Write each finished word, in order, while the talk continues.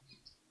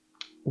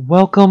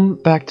Welcome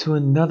back to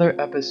another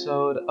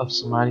episode of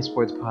Somani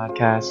Sports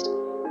Podcast.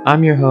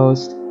 I'm your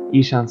host,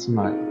 Ishan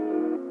Somani.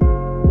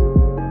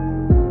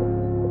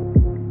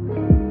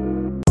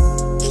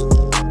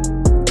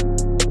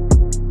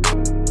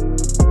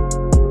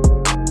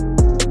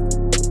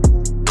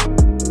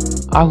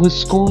 I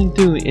was scrolling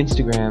through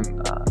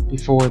Instagram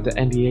before the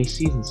NBA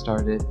season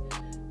started,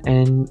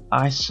 and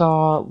I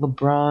saw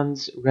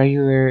LeBron's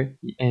regular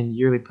and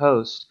yearly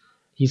post.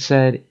 He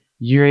said,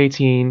 "Year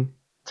 18,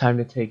 time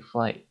to take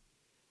flight."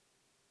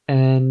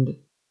 And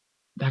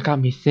that got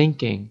me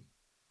thinking.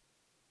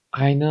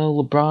 I know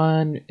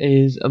LeBron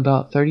is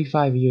about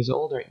 35 years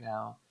old right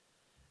now,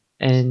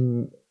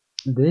 and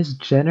this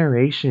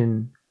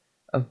generation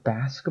of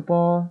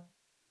basketball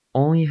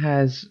only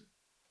has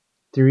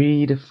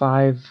 3 to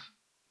 5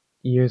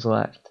 years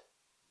left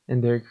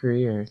in their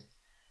career.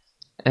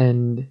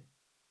 And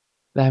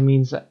that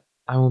means that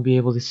I won't be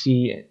able to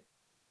see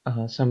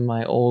some of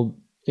my old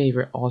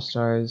favorite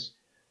All-Stars,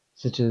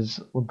 such as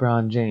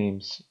LeBron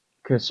James,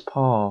 Chris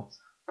Paul,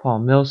 Paul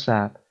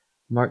Millsap,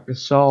 Marc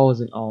Gasol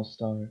is an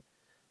All-Star.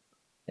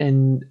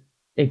 And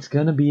it's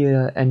going to be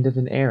the end of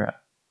an era.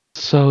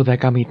 So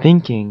that got me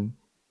thinking,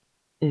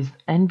 is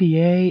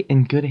NBA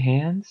in good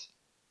hands?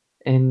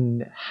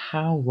 And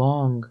how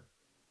long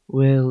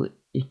will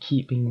it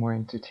keep being more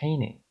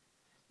entertaining?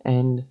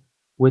 And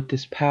with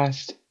this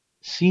past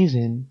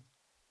season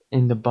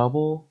in the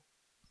bubble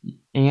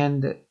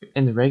and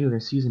in the regular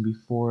season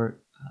before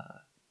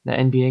the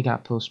NBA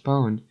got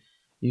postponed,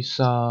 you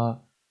saw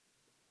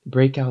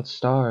breakout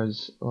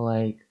stars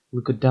like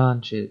Luka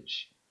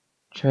Doncic,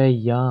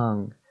 Trae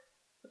Young,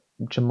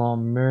 Jamal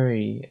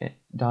Murray,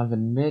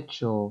 Donovan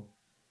Mitchell,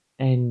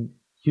 and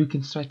you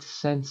can start to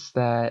sense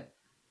that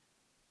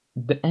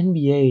the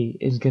NBA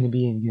is going to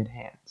be in good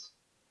hands.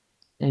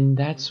 And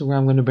that's where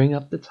I'm going to bring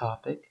up the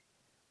topic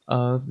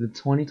of the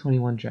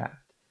 2021 draft.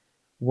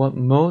 What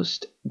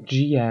most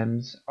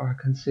GMs are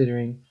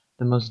considering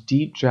the most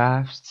deep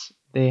drafts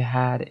they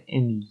had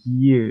in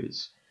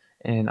years.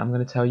 And I'm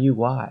going to tell you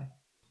why.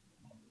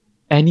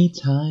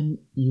 Anytime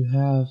you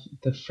have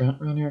the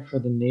frontrunner for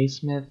the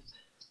Naismith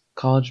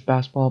College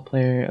Basketball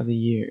Player of the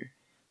Year,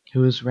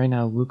 who is right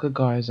now Luka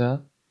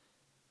Garza,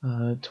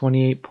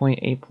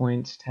 28.8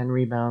 points, 10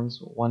 rebounds,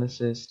 1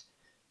 assist.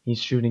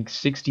 He's shooting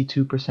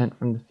 62%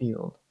 from the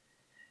field.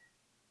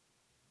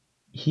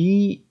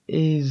 He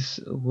is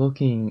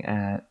looking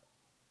at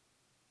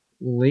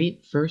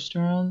late first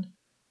round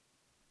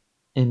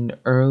and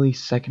early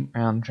second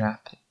round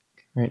draft pick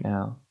right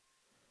now.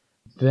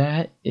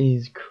 That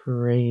is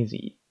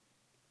crazy.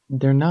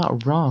 They're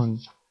not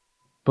wrong,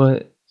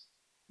 but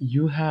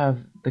you have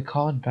the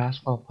College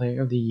Basketball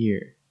Player of the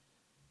Year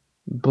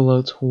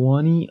below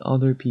 20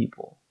 other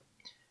people.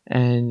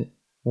 And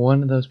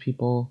one of those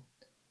people,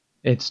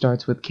 it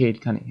starts with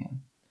Cade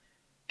Cunningham.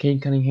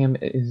 Cade Cunningham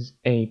is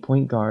a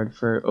point guard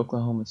for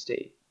Oklahoma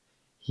State.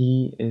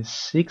 He is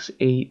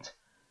 6'8".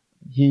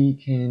 He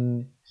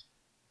can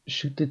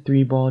shoot the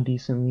three ball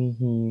decently.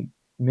 He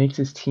makes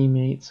his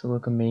teammates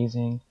look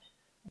amazing.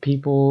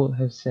 People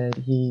have said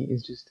he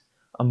is just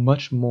a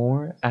much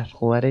more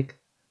athletic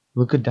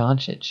Luka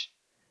Doncic.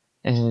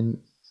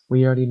 And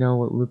we already know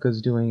what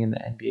Luka's doing in the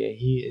NBA.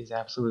 He is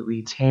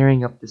absolutely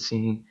tearing up the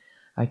scene.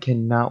 I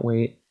cannot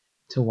wait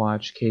to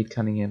watch Cade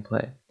Cunningham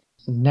play.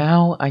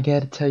 Now I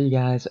get to tell you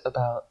guys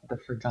about the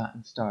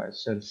forgotten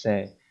stars, so to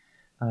say.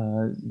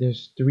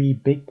 There's 3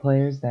 big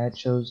players that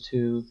chose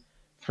to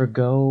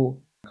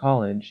forgo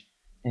college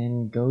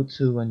and go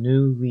to a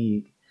new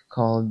league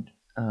called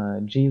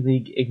G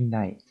League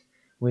Ignite,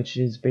 which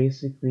is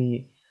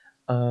basically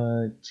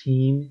a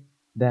team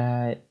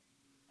that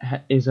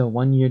is a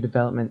 1-year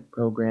development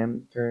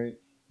program for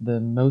the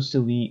most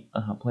elite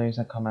players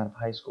that come out of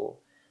high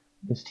school.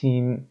 This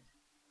team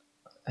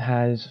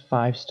has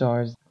 5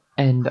 stars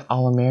and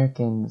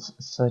All-Americans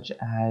such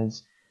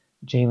as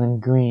Jalen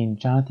Green,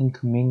 Jonathan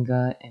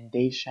Kuminga, and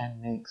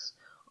Dayshawn Nix.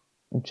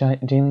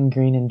 Jalen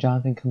Green and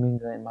Jonathan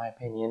Kuminga, in my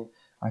opinion,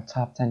 are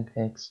top 10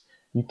 picks.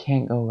 You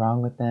can't go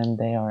wrong with them.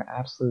 They are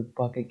absolute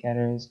bucket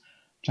getters.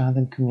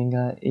 Jonathan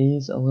Kuminga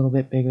is a little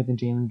bit bigger than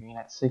Jalen Green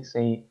at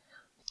 6'8".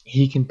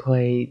 He can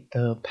play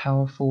the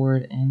power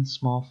forward and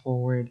small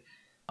forward.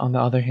 On the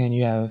other hand,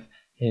 you have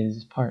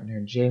his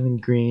partner, Jalen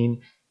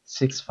Green,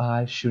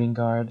 6'5", shooting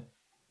guard.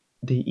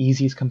 The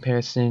easiest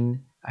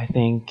comparison, I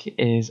think,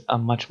 is a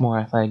much more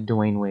athletic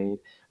Dwayne Wade.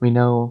 We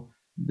know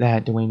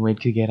that Dwayne Wade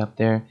could get up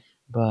there,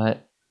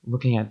 but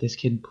looking at this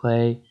kid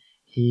play,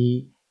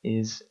 he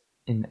is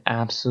an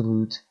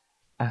absolute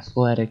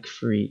athletic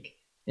freak,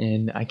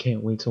 and I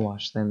can't wait to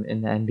watch them in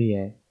the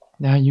NBA.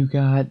 Now you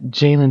got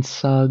Jalen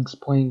Suggs,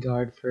 point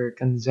guard for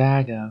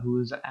Gonzaga,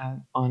 who is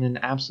on an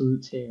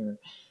absolute tear,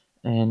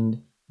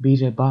 and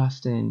BJ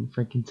Boston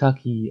for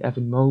Kentucky,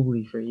 Evan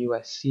Mobley for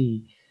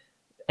USC,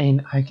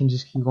 and I can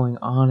just keep going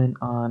on and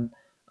on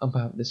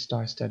about the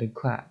star-studded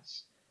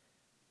class.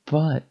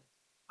 But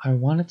I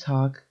want to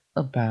talk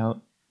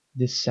about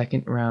this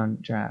second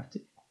round draft.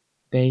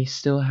 They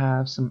still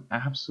have some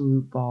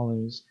absolute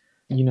ballers.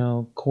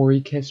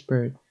 Corey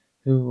Kispert,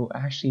 who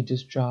actually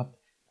just dropped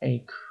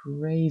a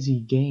crazy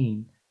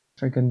game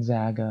for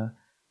Gonzaga.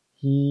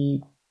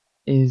 He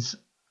is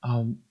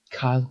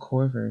Kyle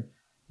Korver.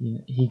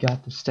 He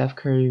got the Steph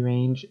Curry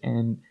range,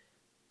 and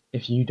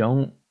if you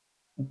don't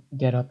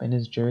get up in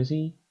his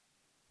jersey,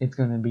 it's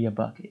going to be a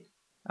bucket.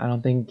 I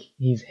don't think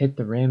he's hit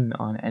the rim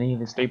on any of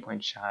his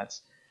 3-point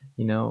shots.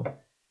 You know,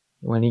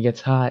 when he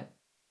gets hot,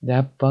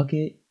 that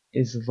bucket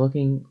is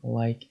looking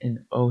like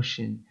an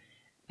ocean.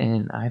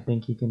 And I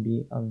think he can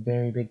be a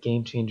very big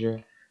game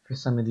changer for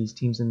some of these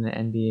teams in the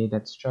NBA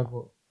that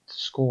struggle to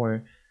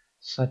score,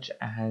 such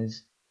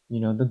as,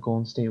 the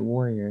Golden State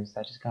Warriors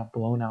that just got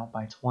blown out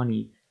by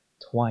 20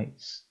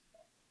 twice.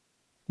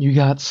 You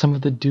got some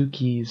of the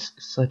Dookies,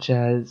 such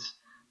as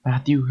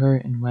Matthew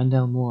Hurt and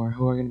Wendell Moore,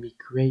 who are going to be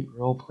great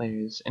role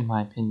players, in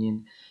my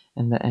opinion,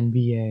 in the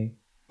NBA.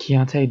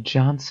 Keontae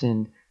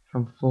Johnson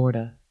from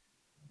Florida.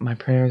 My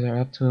prayers are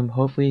up to him.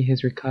 Hopefully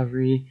his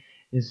recovery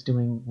is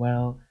doing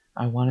well.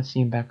 I want to see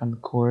him back on the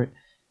court.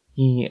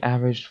 He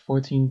averaged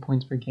 14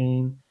 points per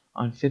game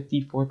on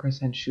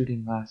 54%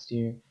 shooting last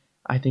year.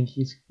 I think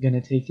he's going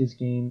to take his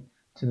game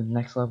to the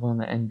next level in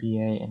the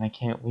NBA, and I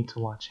can't wait to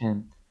watch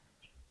him.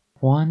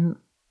 One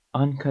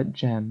uncut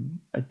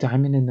gem, a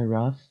diamond in the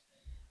rough,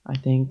 I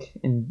think,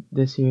 in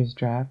this year's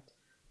draft,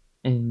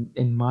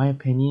 in my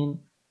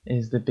opinion,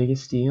 is the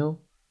biggest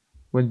steal,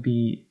 would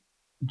be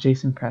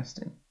Jason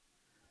Preston.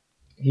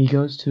 He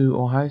goes to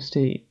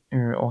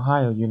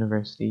Ohio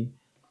University.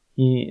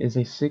 He is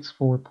a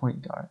 6'4"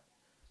 point guard.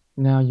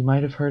 Now, you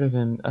might have heard of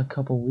him a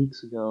couple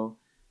weeks ago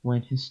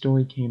when his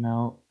story came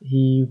out.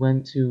 He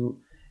went to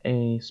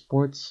a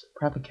sports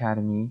prep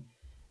academy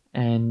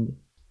and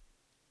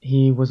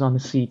he was on the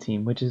C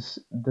team, which is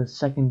the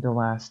second to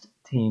last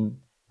team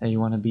that you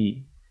want to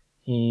be.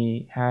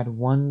 He had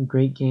one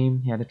great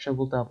game. He had a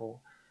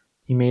triple-double.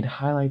 He made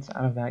highlights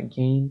out of that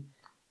game,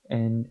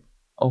 and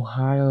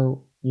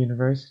Ohio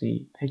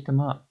University picked him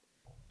up.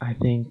 I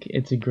think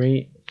it's a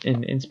great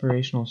and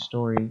inspirational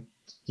story.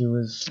 He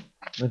was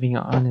living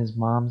on his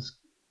mom's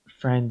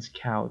friend's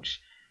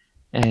couch,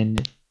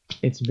 and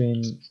it's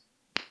been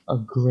a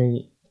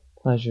great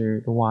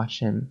pleasure to watch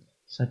him,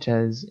 such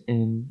as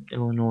in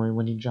Illinois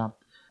when he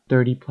dropped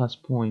 30 plus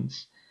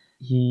points.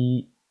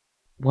 He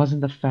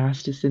wasn't the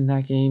fastest in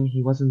that game,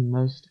 he wasn't the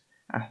most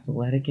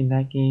athletic in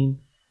that game,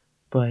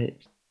 but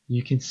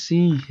you can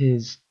see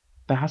his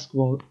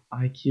basketball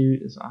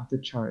IQ is off the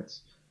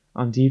charts.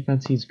 On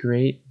defense, he's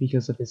great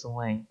because of his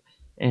length,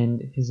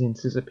 and his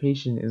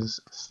anticipation is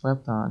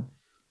slept on.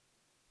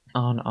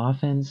 On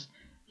offense,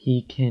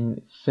 he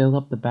can fill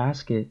up the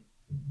basket,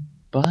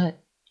 but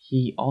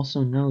he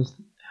also knows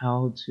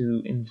how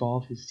to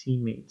involve his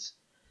teammates,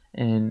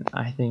 and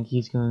I think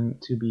he's going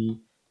to be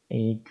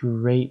a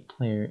great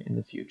player in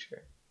the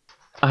future.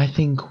 I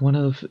think one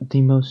of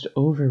the most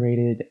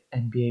overrated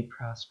NBA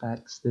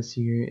prospects this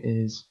year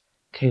is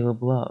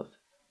Caleb Love.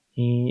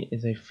 He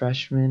is a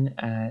freshman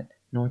at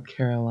North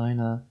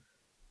Carolina.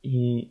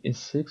 He is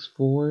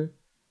 6'4",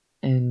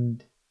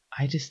 and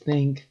I just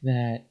think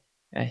that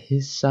at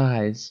his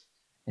size,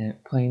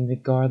 and playing the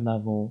guard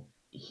level,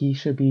 he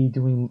should be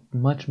doing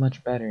much,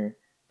 much better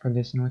for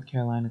this North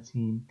Carolina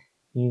team.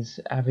 He's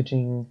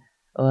averaging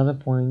 11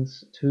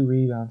 points, 2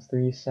 rebounds,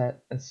 3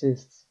 set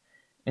assists,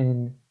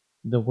 and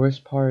the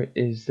worst part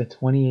is the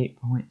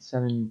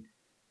 28.7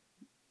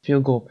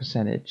 field goal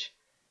percentage.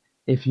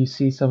 If you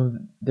see some of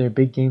their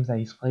big games that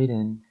he's played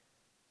in,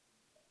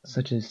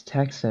 such as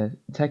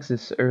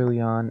Texas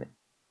early on,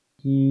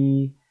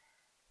 he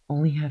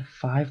only had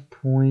 5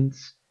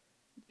 points,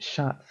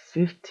 shot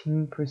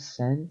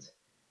 15%,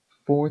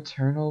 4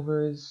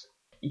 turnovers.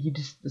 He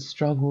just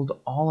struggled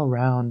all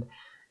around,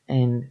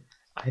 and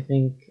I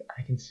think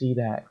I can see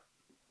that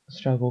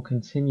struggle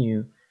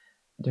continue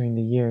during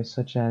the year,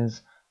 such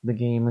as the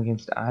game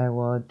against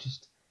Iowa,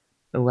 just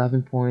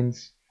 11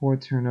 points, 4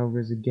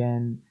 turnovers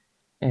again,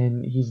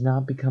 and he's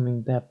not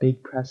becoming that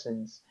big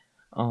presence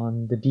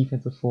on the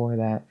defensive floor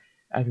that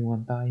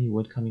everyone thought he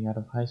would coming out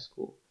of high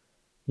school.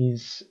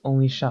 He's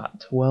only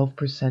shot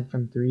 12%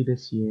 from 3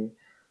 this year.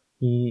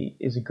 He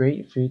is a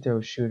great free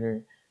throw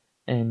shooter,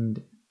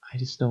 and I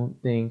just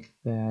don't think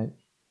that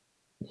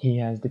he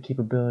has the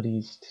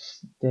capabilities to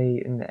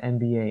stay in the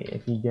NBA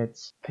if he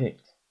gets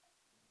picked.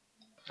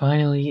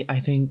 Finally,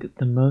 I think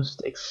the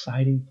most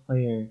exciting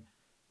player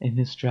in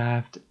this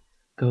draft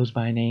goes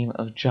by name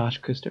of Josh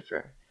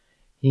Christopher.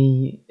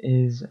 He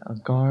is a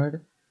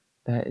guard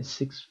that is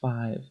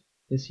 6'5".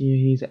 This year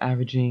he's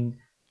averaging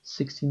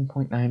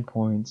 16.9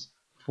 points,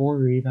 4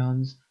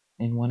 rebounds,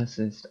 and 1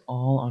 assist,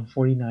 all on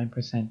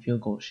 49%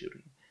 field goal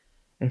shooting.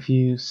 If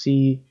you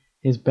see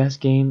his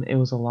best game, it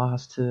was a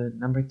loss to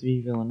number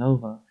 3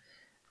 Villanova.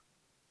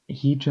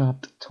 He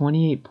dropped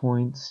 28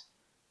 points,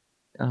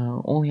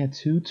 only had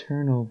 2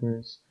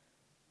 turnovers,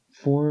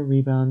 4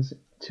 rebounds,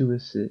 2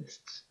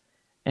 assists,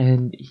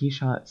 and he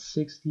shot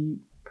 60%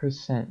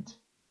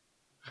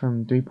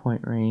 from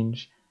 3-point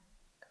range.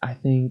 I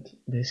think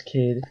this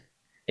kid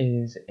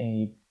is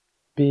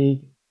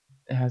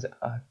has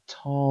a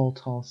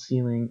tall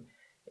ceiling.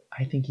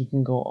 I think he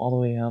can go all the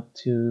way up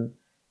to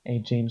a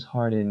James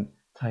Harden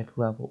type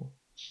level.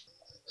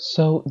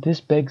 So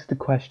this begs the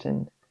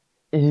question,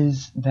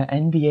 is the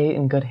NBA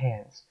in good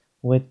hands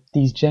with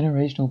these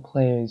generational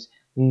players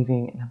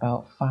leaving in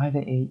about 5 to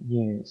 8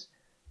 years?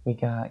 We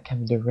got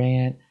Kevin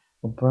Durant,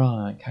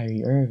 LeBron,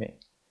 Kyrie Irving.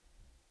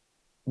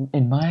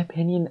 In my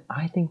opinion,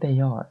 I think they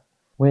are.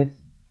 With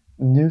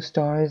new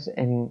stars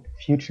and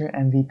future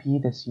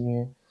MVP this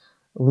year,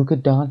 Luka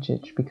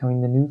Doncic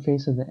becoming the new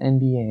face of the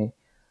NBA,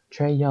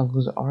 Trae Young,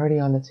 who's already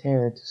on the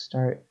tear to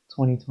start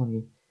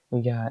 2020.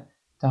 We got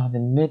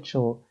Donovan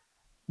Mitchell,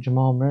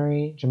 Jamal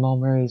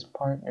Murray's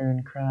partner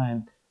in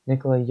crime,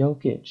 Nikola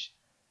Jokic.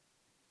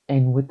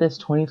 And with this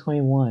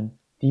 2021,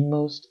 the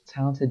most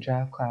talented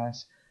draft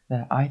class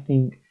that I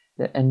think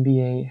the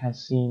NBA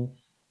has seen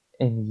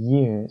in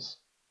years,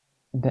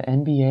 the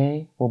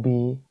NBA will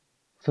be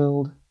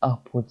filled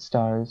up with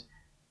stars.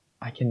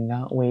 I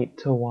cannot wait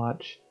to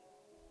watch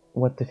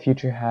what the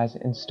future has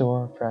in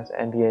store for us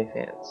NBA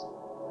fans.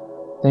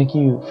 Thank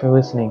you for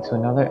listening to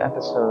another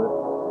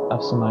episode of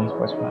Somani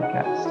Sports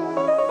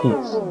Podcast.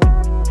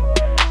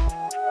 Peace.